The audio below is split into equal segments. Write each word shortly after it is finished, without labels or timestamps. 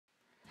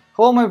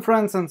Hello my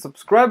friends and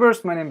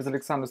subscribers, my name is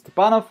Alexander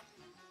Stepanov,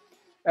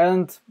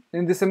 and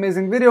in this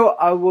amazing video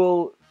I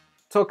will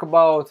talk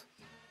about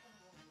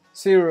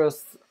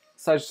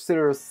such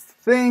serious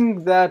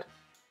thing that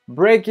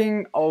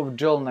breaking of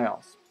gel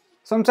nails.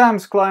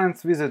 Sometimes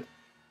clients visit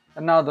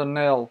another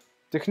nail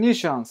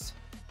technicians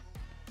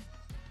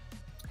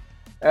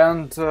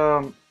and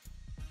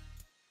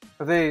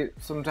they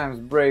sometimes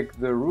break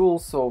the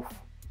rules of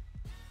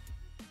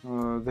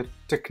the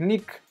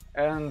technique,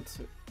 and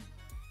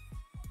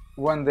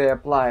when they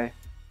apply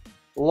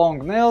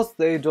long nails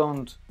they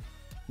don't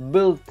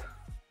build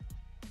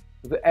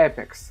the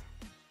apex.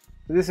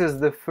 This is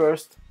the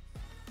first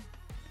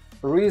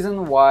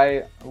reason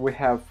why we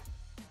have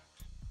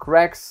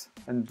cracks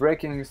and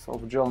breakings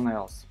of gel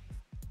nails,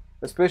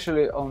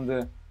 especially on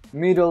the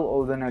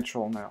middle of the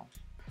natural nail,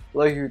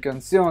 like you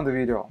can see on the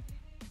video.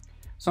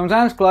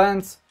 Sometimes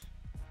clients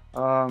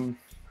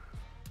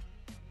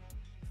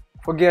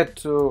forget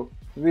to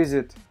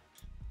visit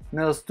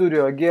nail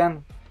studio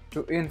again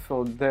to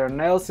infill their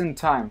nails in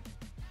time.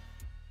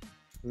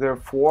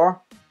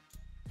 Therefore,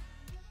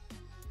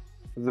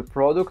 the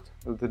product,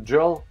 the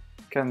gel,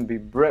 can be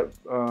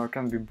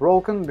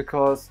broken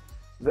because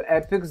the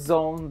apex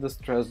zone, the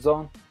stress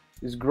zone,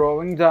 is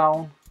growing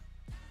down,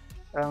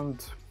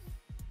 and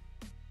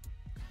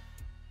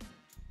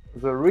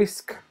the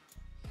risk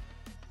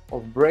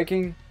of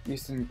breaking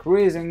is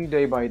increasing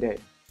day by day.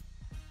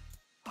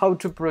 How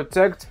to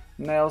protect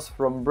nails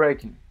from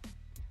breaking?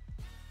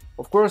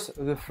 Of course,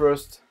 the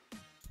first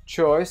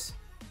choice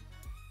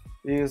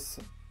is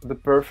the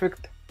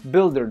perfect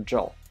builder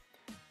gel.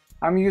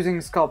 I'm using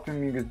Sculpting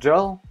mix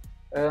gel,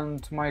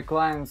 and my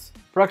clients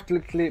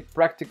practically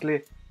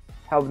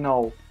have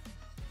no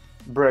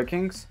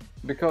breakings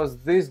because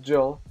this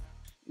gel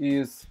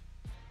is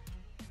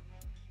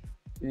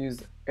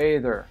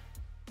either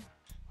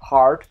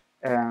hard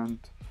and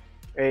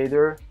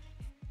either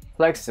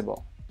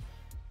flexible.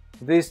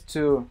 These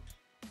two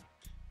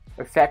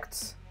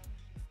effects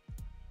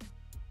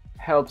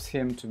helps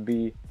him to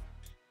be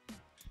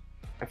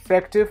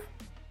effective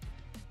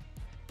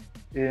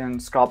in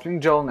sculpting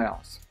gel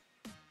nails,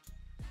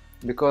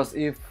 because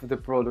if the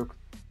product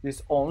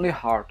is only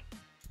hard,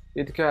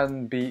 it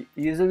can be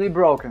easily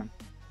broken.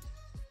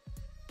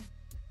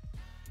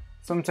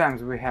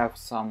 Sometimes we have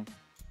some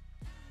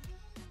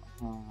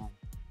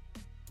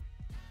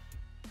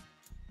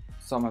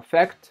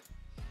effect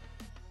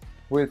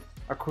with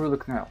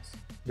acrylic nails,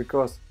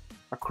 because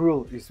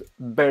acrylic is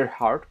very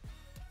hard,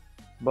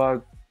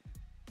 but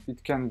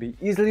it can be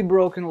easily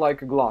broken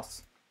like a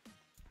glass.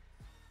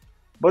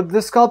 But the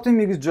Sculpting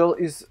mix gel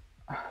is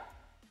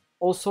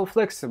also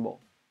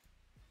flexible.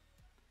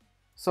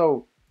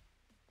 So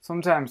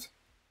sometimes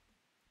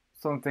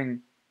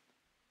something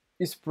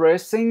is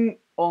pressing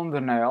on the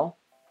nail,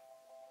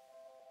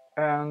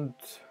 and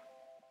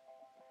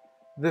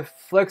the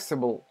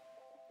flexible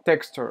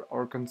texture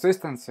or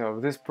consistency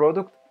of this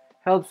product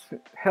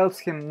helps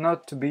him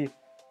not to be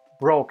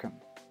broken.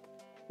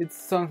 It's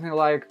something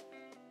like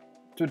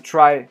to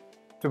try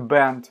to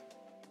bend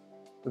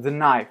the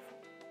knife.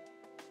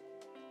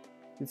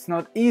 It's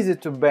not easy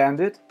to bend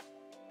it,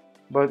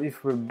 but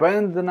if we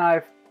bend the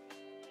knife,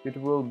 it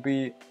will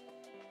be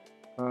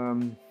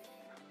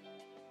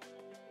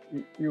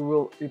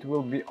it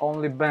will be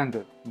only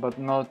bended, but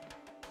not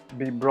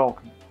be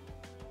broken.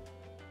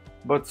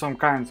 But some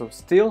kinds of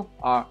steel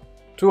are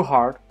too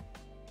hard,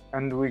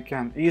 and we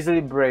can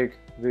easily break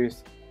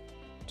these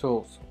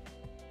tools.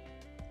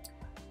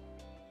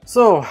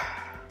 So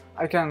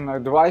I can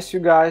advise you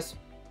guys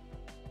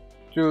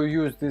to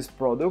use this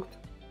product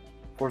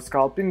for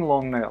sculpting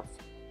long nails.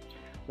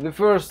 The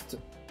first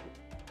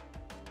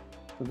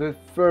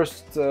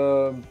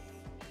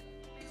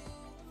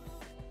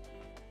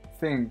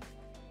thing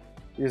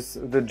is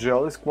the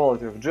gel, is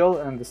quality of gel,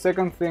 and the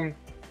second thing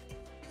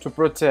to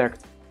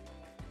protect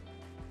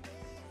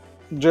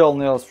gel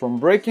nails from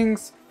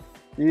breakings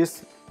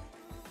is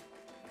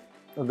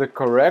the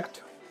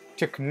correct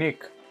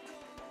technique.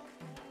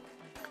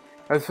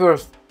 At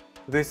first,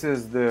 this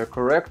is the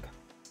correct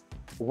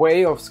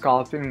way of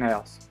sculpting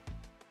nails.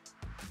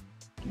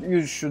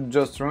 You should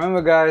just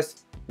remember,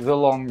 guys, the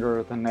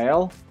longer the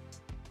nail,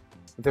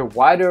 the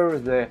wider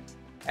the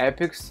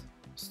apex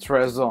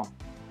stress zone.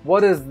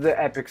 What is the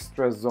apex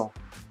stress zone?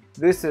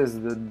 This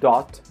is the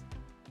dot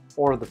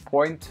or the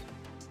point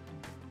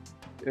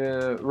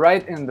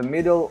right in the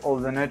middle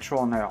of the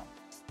natural nail,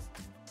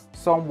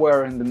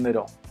 somewhere in the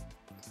middle.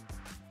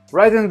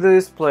 Right in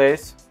this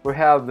place we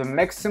have the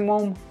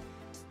maximum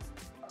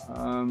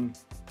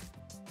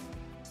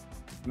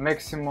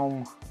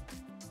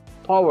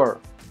power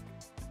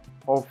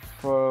of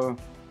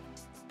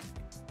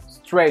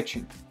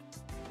stretching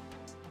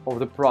of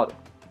the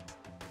product,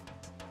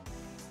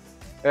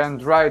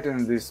 and right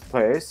in this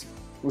place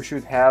we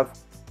should have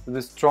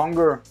the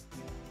stronger,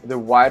 the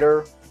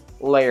wider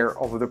layer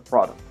of the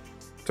product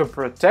to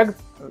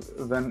protect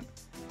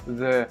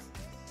the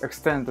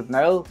extended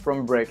nail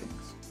from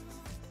breakings.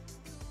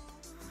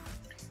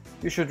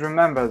 You should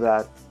remember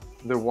that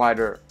the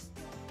wider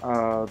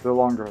the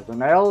longer the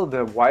nail,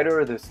 the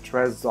wider the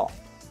stress zone.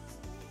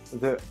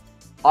 The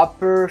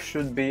upper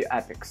should be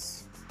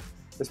apex.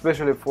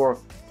 Especially for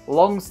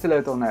long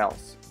stiletto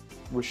nails,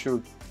 we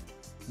should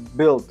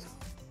build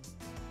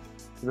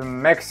the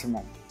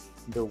maximum,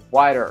 the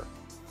wider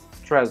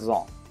stress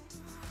zone,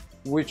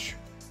 which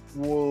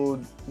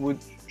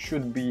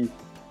should be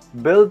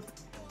built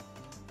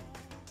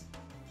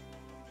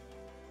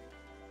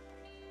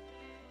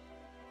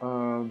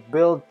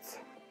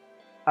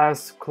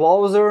as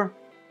closer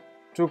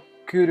to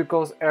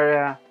cuticles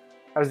area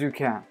as you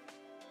can.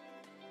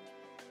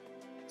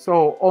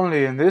 So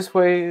only in this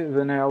way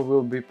the nail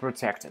will be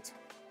protected.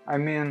 I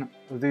mean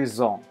this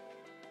zone.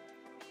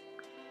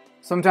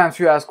 Sometimes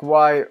you ask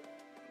why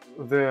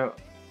the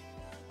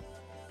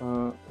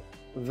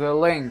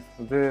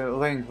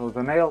length of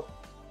the nail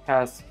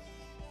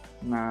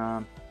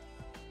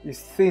is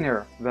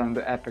thinner than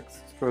the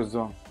apex stress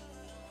zone.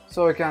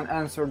 So I can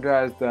answer,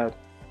 guys, that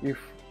if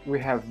we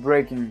have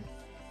breaking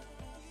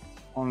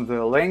on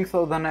the length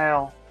of the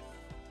nail,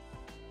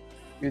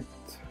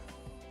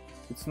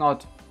 it's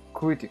not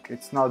critic,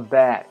 it's not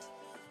bad,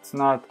 it's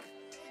not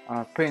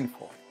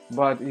painful.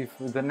 But if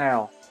the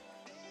nail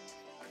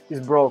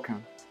is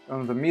broken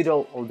on the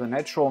middle of the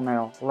natural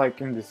nail,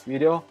 like in this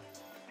video,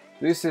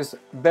 this is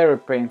very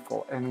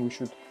painful, and we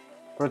should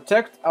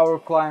protect our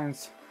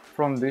clients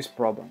from these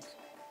problems.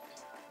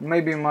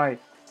 Maybe my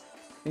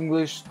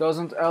English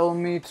doesn't allow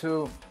me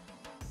to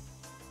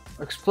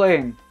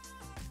explain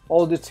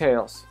all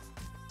details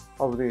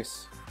of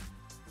this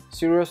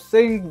serious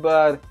thing,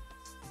 but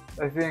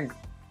I think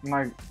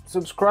my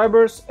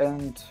subscribers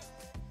and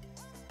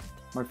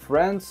my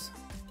friends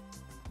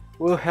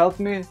will help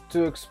me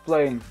to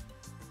explain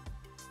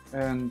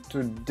and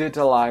to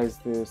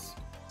detailize this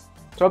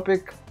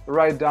topic.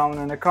 Write down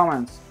in the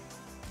comments,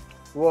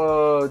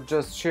 or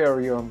just share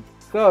your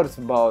thoughts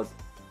about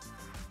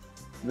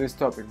this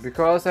topic,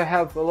 because I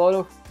have a lot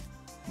of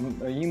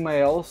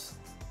emails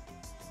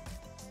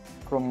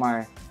from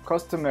my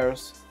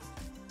customers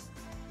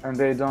and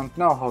they don't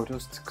know how to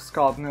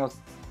sculpt nails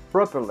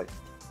properly.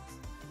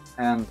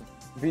 And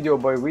video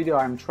by video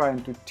I'm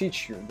trying to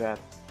teach you that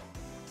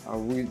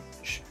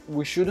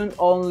we shouldn't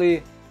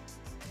only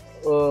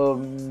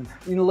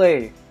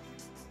inlay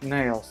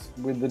nails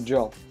with the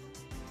gel.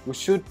 We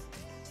should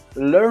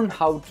learn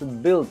how to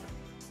build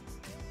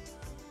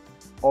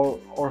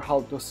or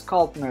how to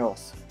sculpt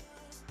nails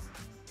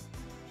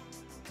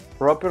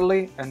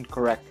properly and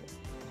correctly.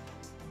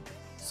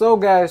 So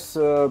guys,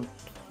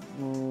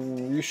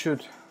 you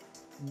should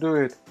do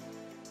it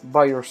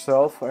by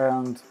yourself,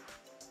 and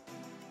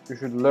you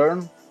should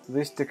learn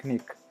this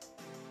technique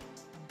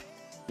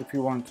if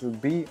you want to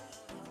be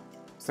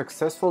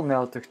successful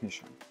nail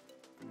technician.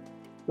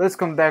 Let's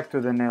come back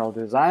to the nail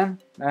design,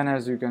 and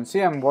as you can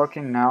see, I'm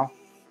working now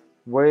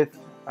with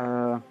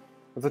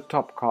the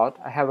top coat.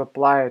 I have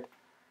applied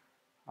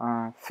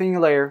a thin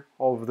layer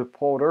of the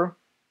powder,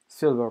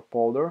 silver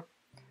powder.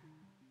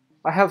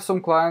 I have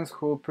some clients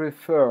who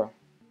prefer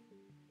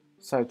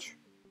such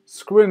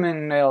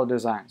screaming nail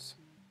designs.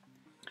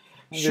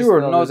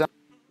 Sure, not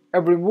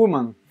every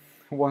woman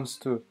wants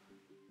to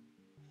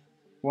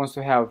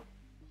have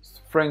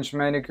French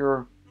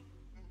manicure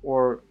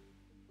or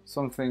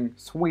something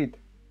sweet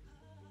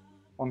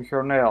on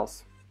her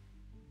nails.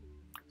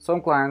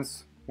 Some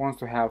clients want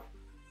to have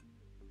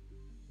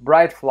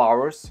bright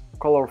flowers,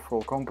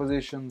 colorful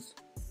compositions,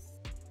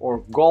 or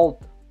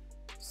gold,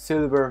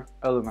 silver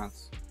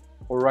elements,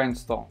 or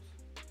rhinestones.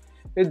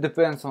 It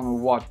depends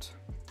on what.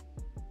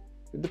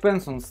 It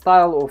depends on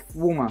style of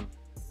woman.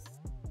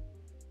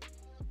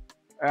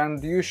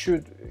 And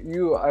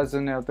you as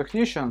a nail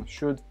technician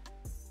should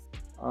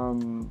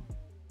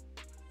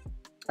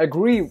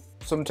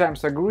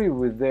sometimes agree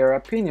with their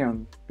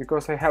opinion,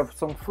 because I have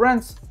some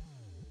friends,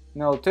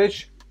 nail tech,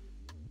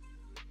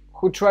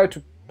 who try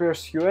to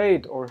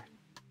persuade or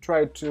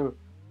try to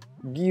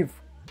give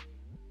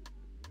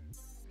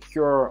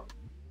her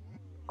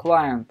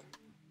client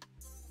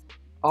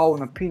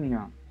own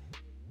opinion,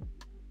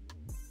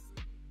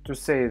 to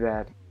say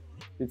that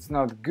it's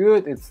not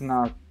good, it's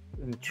not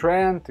in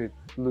trend, it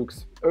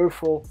looks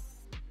awful.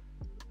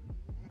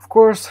 Of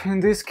course, in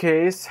this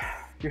case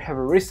you have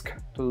a risk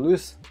to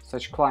lose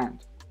such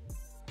client,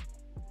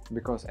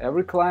 because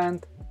every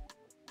client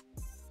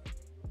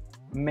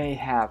may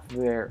have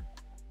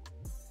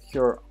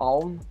her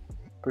own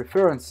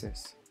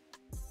preferences.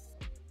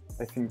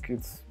 I think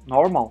it's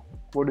normal.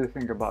 What do you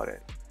think about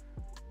it?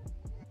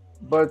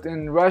 But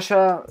in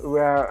Russia we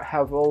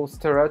have all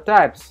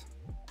stereotypes.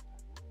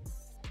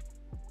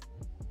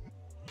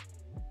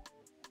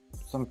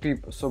 Some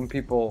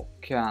people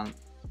can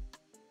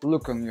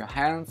look on your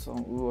hands, or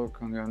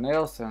look on your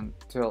nails and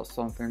tell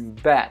something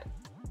bad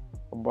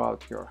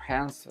about your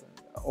hands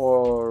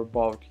or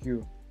about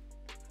you.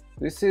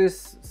 This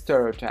is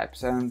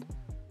stereotypes, and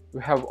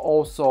we have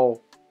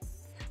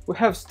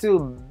still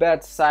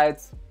bad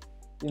sides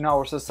in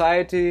our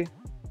society,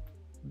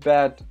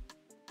 bad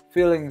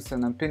feelings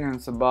and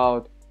opinions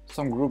about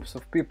some groups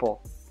of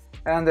people.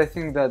 And I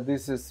think that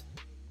this is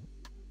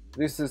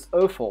this is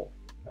awful,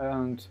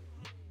 and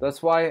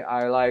that's why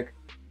I like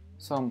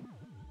some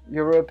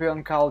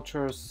European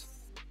cultures,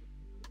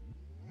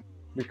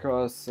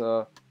 because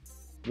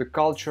the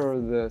culture,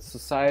 the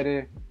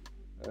society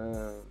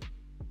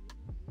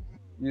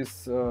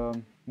is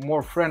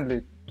more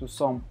friendly to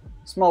some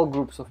small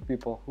groups of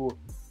people who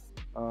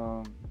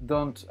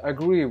don't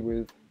agree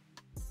with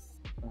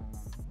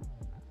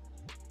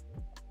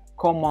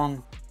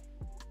common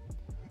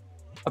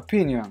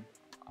opinion.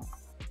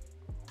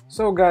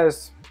 So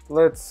guys,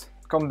 let's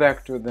come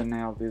back to the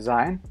nail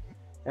design,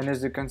 and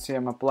as you can see,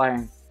 I'm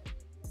applying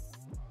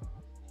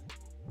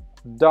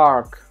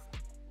dark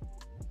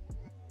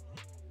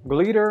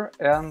glitter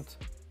and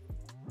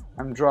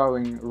I'm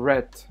drawing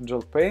red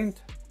gel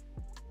paint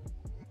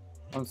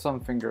on some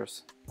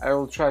fingers. I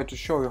will try to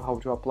show you how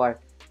to apply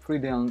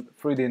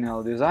 3D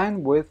nail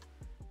design with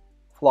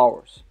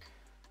flowers.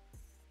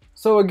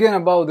 So again,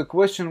 about the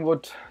question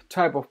what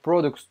type of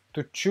products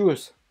to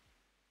choose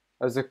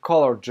as a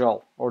color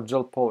gel or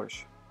gel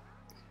polish.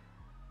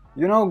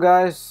 You know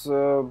guys,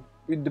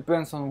 it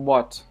depends on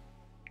what.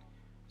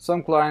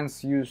 Some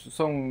clients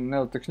some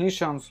nail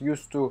technicians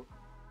used to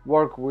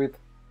work with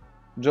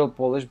gel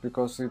polish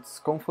because it's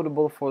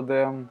comfortable for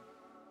them,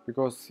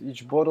 because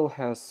each bottle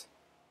has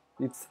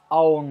its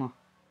own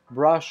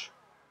brush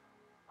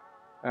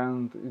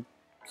and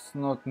it's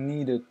not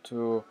needed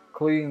to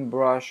clean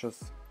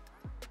brushes.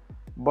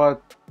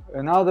 But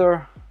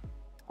another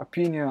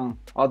opinion,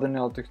 other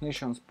nail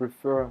technicians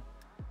prefer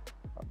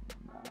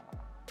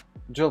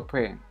gel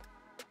paint.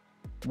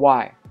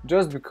 Why?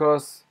 Just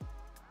because,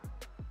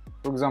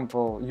 for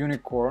example,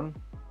 Unicorn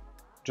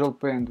gel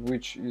paint,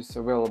 which is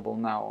available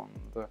now on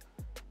the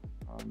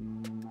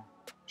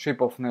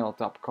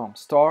shapeofnail.com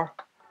store,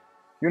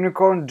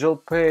 Unicorn gel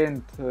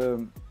paint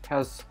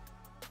has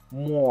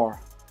more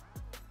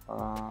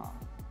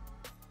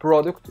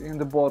product in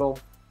the bottle,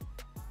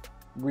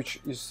 which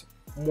is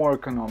more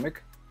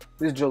economic.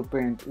 This gel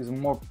paint is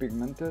more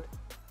pigmented,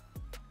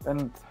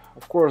 and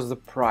of course the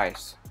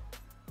price.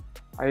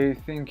 I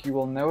think you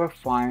will never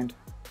find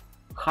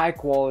high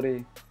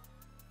quality,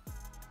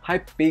 high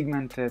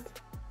pigmented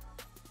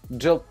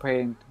gel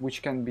paint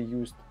which can be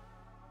used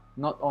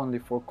not only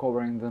for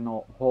covering the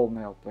whole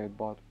nail plate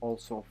but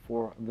also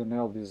for the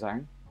nail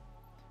design.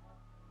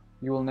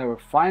 You will never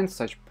find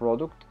such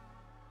product.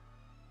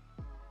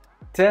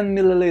 10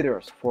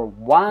 milliliters for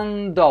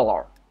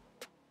 $1.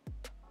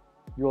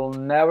 You will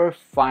never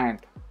find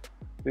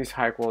this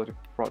high quality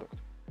product.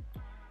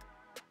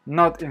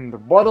 Not in the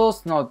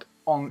bottles, not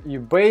on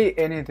eBay,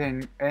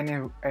 anything,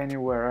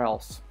 anywhere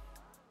else.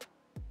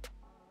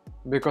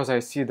 Because I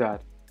see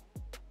that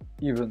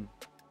even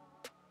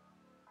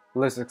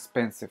less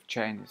expensive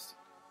Chinese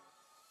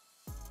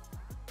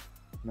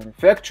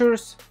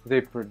manufacturers,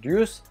 they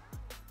produce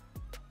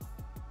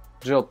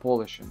gel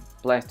polish in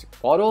plastic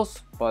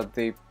bottles, but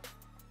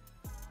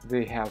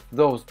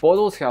those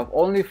bottles have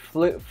only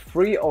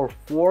 3 or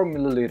 4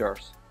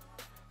 milliliters.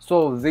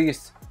 So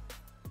these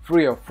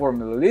 3 or 4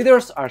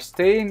 milliliters are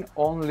staying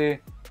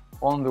only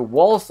on the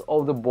walls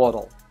of the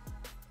bottle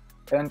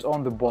and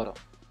on the bottom.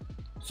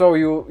 So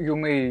you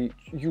may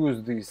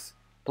use this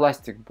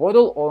plastic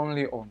bottle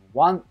only on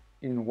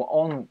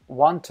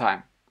one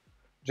time,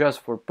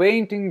 just for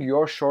painting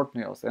your short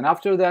nails, and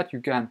after that you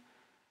can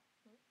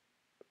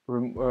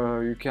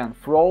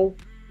throw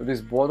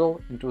this bottle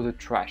into the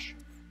trash.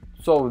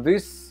 So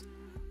these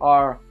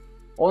are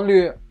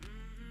only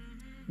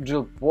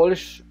gel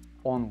polish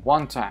on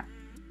one time.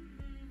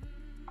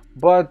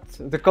 But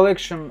the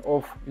collection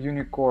of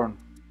Unicorn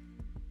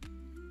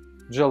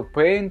gel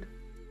paint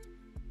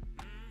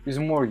is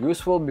more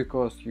useful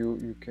because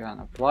you can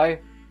apply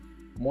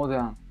more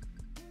than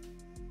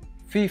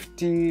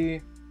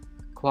 50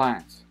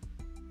 clients.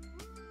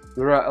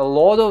 There are a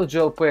lot of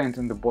gel paint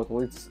in the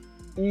bottle. It's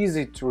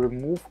easy to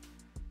remove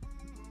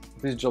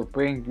this gel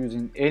paint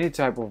using any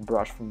type of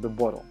brush from the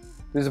bottle.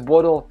 This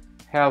bottle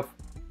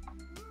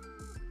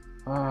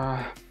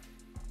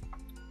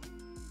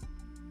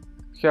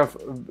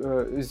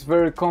is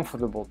very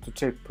comfortable to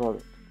take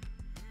product,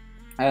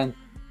 and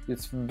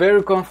it's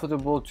very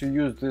comfortable to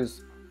use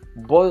this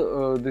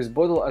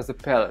bottle as a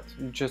palette.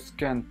 You just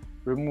can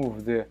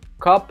remove the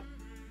cup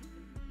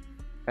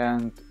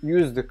and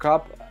use the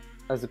cup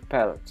as a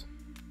palette.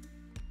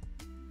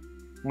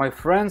 My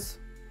friends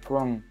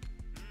from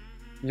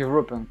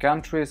European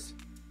countries,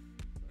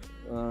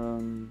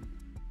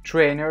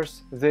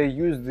 trainers, they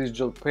use this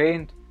gel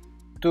paint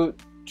to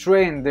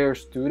train their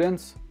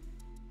students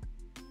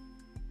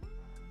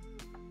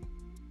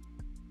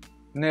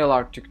nail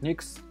art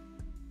techniques,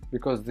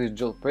 because these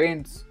gel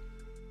paints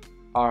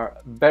are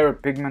very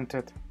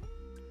pigmented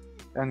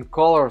and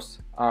colors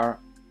are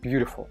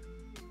beautiful.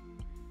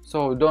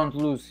 So don't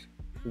lose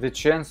the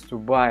chance to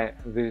buy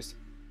this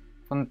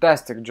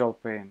fantastic gel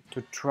paint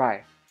to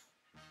try.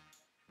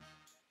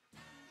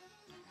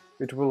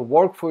 It will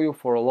work for you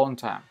for a long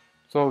time.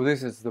 So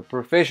this is the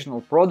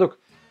professional product,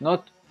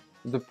 not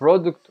the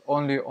product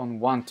only on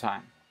one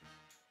time.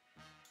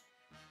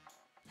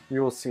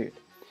 You will see it.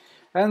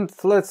 And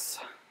let's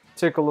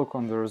take a look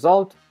on the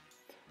result.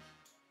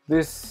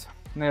 These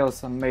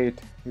nails are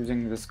made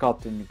using the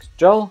Sculpting mix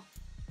gel,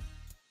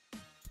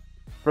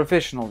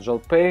 professional gel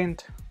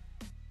paint,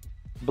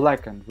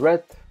 black and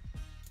red,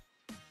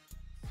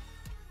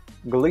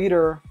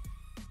 glitter,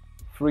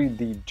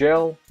 3D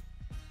gel,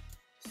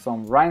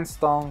 some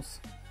rhinestones,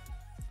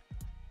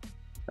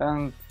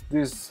 and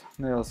these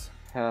nails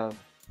have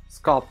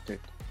sculpted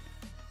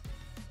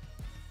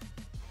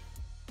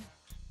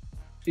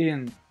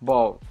in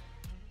about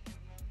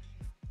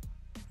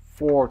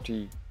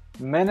 40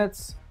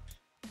 minutes,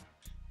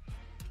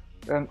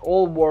 and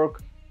all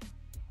work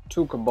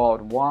took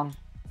about 1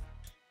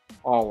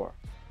 hour.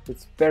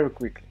 It's very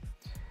quickly.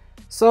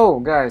 So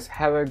guys,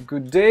 have a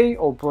good day.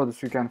 All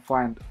products you can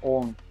find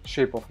on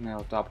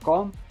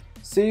shapeofnail.com.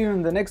 See you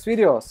in the next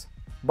videos.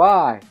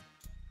 Bye!